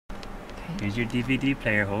Here's your DVD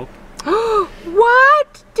player, Hope.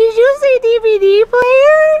 What? Did you say DVD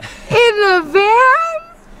player? In the van?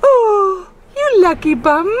 Oh, you lucky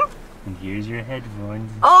bum. And here's your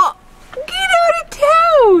headphones. Oh, get out of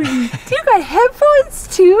town. You got headphones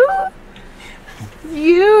too?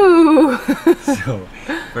 You. So,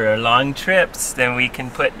 for our long trips, then we can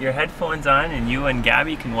put your headphones on and you and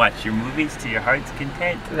Gabby can watch your movies to your heart's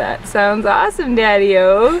content. That sounds awesome,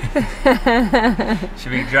 Daddy-o.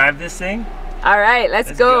 Should we drive this thing? Alright,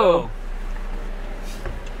 let's go.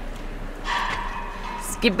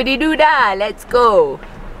 Skippity-doo-dah, let's go.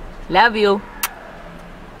 Love you.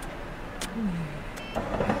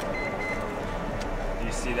 Do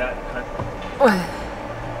you see that?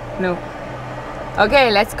 No.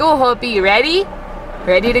 Okay, let's go, Hopi. You ready?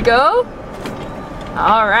 Ready to go?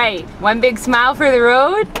 Alright, one big smile for the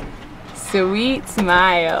road. Sweet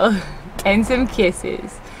smile. And some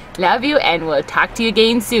kisses. Love you, and we'll talk to you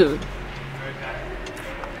again soon.